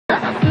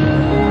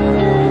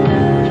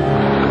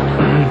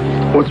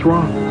What's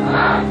wrong?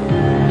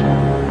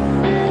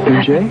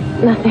 MJ?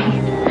 Nothing.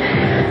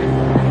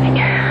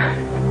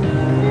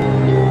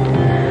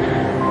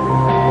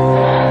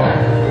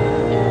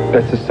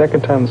 That's the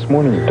second time this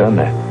morning you've done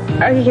that.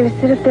 Are you going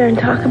to sit up there and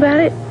talk about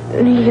it? Or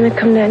are you going to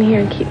come down here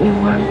and keep me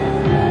warm?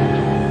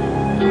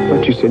 I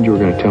thought you said you were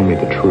going to tell me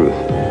the truth.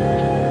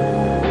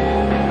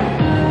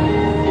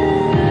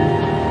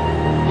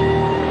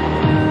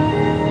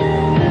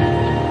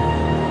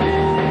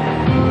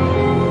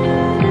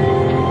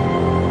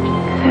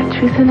 Is that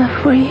truth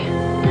enough for you?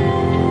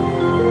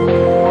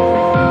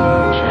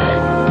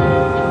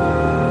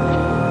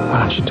 Why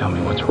don't you tell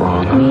me what's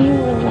wrong? Will you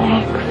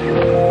relax?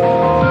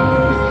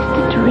 It's just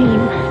a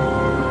dream.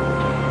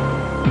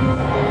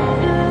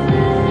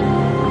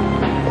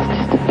 It's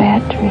just a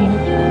bad dream.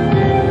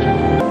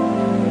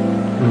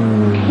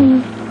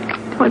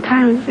 What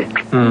time is it?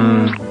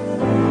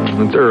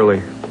 It's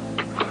early.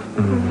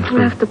 We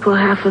have to pull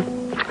half of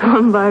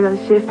Lombardo's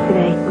shift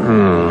today.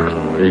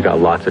 You got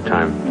lots of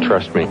time.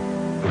 Trust me.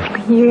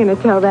 You're going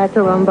to tell that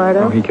to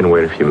Lombardo? Oh, he can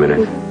wait a few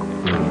minutes.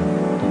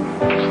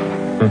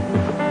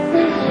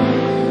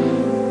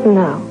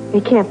 No,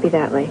 it can't be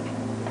that late.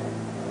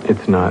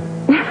 It's not.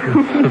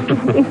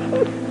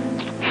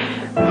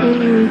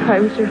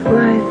 Time sure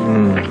flies.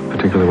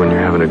 Particularly when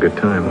you're having a good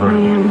time, huh? I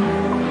am.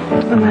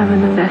 I'm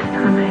having the best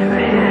time I ever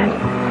had.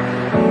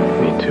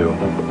 Me too.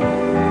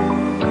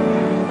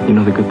 You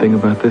know the good thing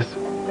about this?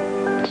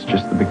 It's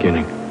just the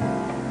beginning.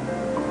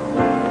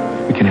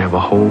 We can have a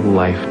whole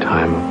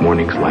lifetime of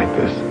mornings like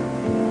this.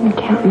 I'm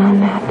counting on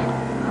that.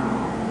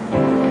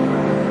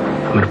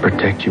 I'm going to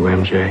protect you,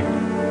 MJ.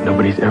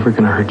 Nobody's ever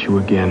going to hurt you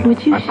again.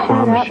 Would you I shut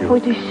promise up? you.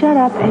 Would you shut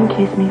up and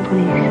kiss me,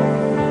 please?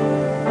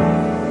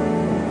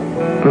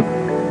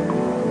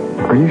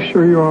 Are you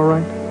sure you're all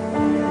right?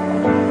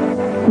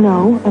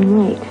 No, I'm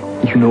late.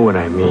 You know what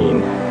I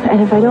mean.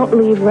 And if I don't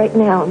leave right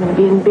now, I'm going to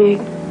be in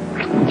big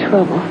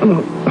trouble.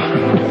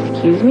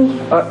 Excuse me?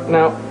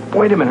 Now,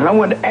 wait a minute. I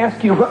wanted to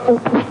ask you about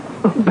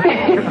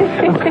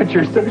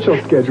your social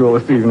schedule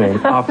this evening,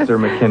 Officer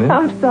McKinnon.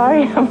 I'm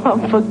sorry. I'm all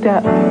booked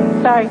up.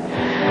 Sorry.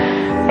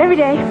 Every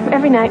day,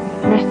 every night,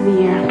 the rest of the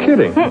year.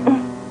 Kidding.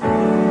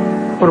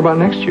 What about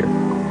next year?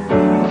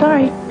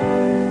 Sorry.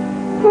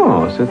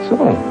 Oh, is that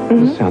so?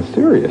 This sounds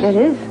serious. It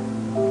is.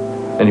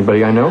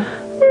 Anybody I know?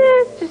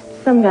 Just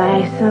some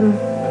guy, some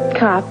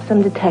cop,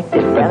 some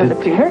detective down at the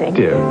precinct.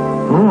 Detective?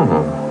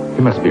 Oh,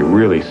 he must be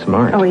really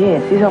smart. Oh, he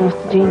is. He's almost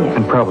a genius.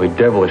 And probably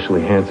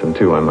devilishly handsome,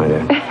 too, I might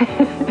add.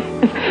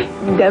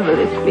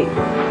 Devilishly.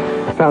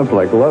 Sounds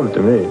like love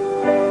to me.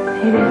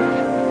 It is.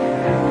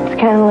 It's the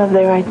kind of love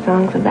they write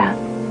songs about.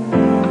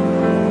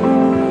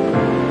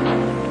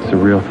 It's a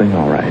real thing,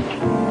 all right.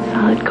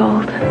 Solid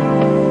gold.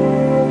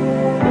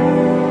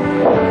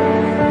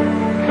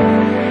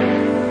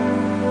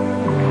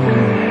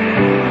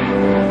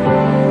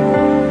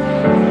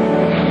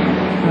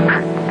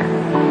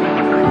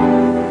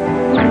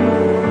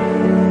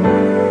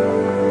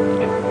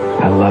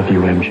 I love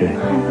you, MJ.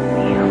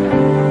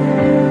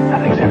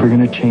 Nothing's ever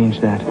going to change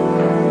that.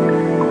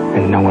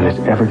 And no one is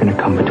ever going to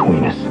come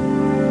between us.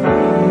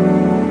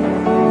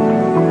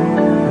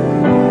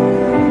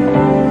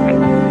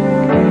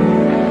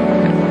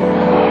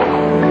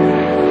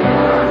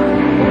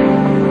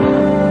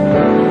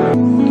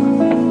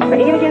 Are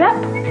you going to get up?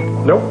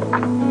 Nope.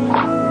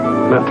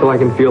 Not till I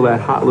can feel that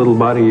hot little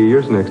body of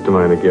yours next to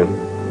mine again.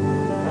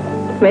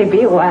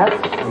 Maybe a while.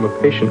 I'm a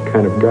patient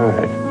kind of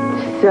guy.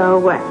 So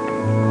what?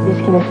 You're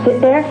just going to sit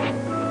there?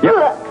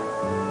 Yep.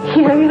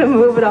 You're not going to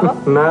move at all?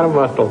 Not a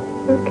muscle.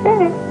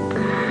 Okay.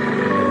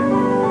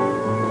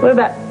 What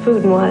about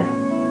food and water?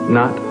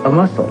 Not a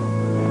muscle.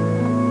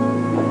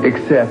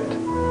 Except...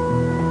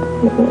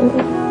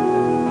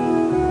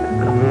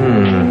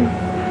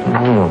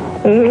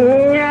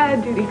 Yeah,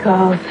 duty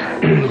calls.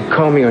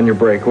 Call me on your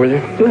break, will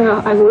you?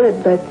 Well, I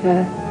would, but,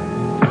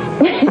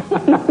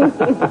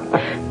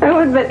 I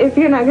would, but if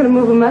you're not going to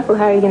move a muscle,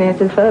 how are you going to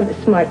answer the phone, the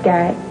smart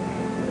guy?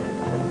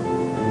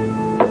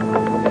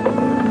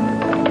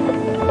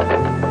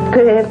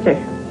 Good answer.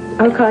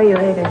 I'll call you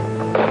later.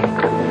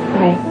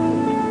 Bye.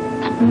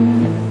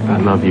 I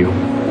love you.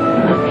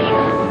 Love you.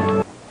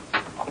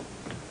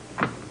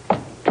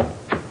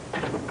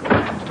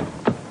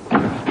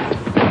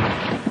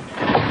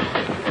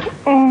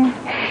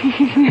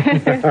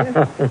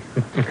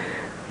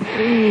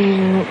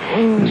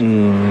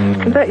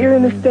 I thought you were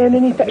going to stand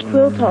underneath that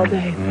quilt all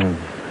day.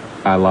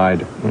 I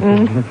lied.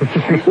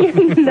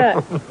 You're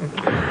nuts.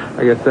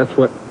 I guess that's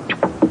what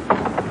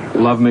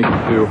love makes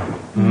you do.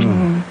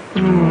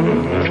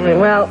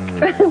 Well,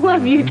 I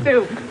love you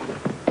too.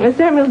 And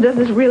Samuel does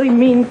this really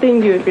mean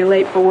thing to you if you're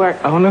late for work.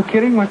 Oh, no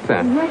kidding? What's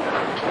that?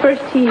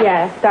 First he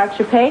docks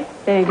your pay,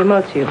 then he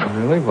demotes you.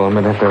 Really? Well, I'm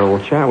going to have to have a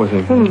little chat with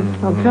him.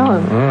 I'll tell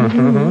him.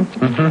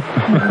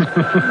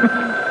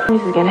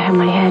 This is going to have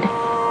my head.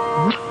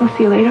 I'll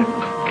see you later.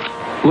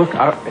 Look,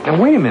 now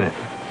wait a minute.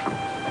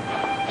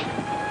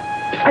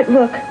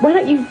 Look, why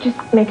don't you just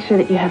make sure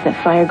that you have that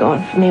fire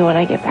going for me when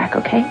I get back,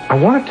 okay? I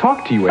want to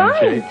talk to you,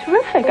 MJ. Fine,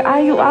 terrific.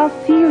 I'll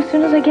see you as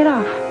soon as I get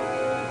off.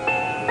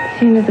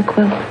 me into the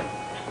quilt.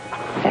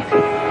 Sexy.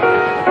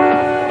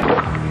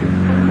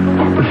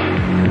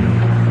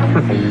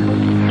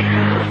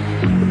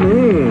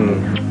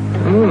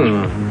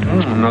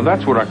 Now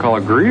that's what I call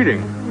a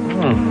greeting.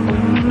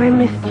 I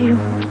missed you.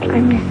 I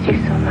missed you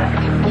so much.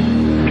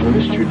 I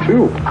missed you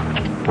too.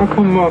 How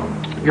come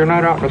you're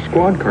not out in a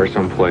squad car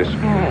someplace?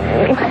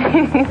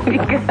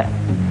 Because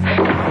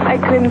I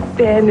couldn't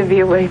stand to be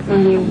away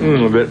from you.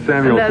 I bet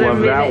Samuel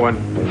loves that one.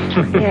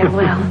 Yeah,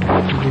 well,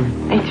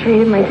 I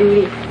treated my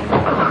duty.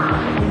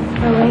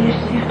 My latest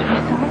shift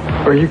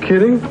myself. Are you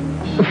kidding?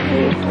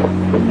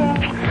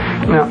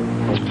 Now,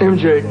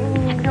 MJ.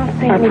 Don't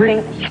say anything.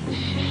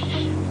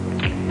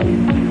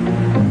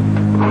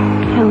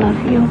 I love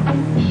you.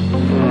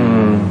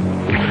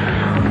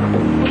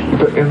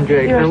 But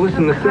MJ, You're now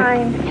listen so to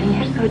kind and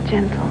you're so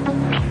gentle.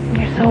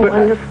 You're so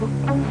wonderful.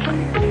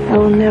 I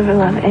will never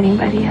love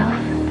anybody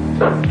else.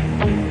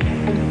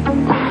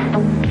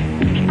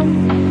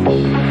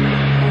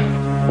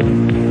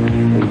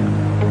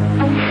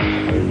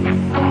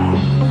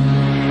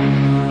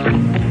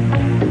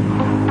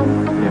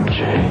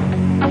 MJ,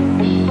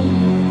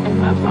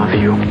 I love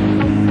you.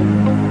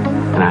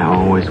 And I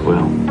always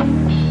will.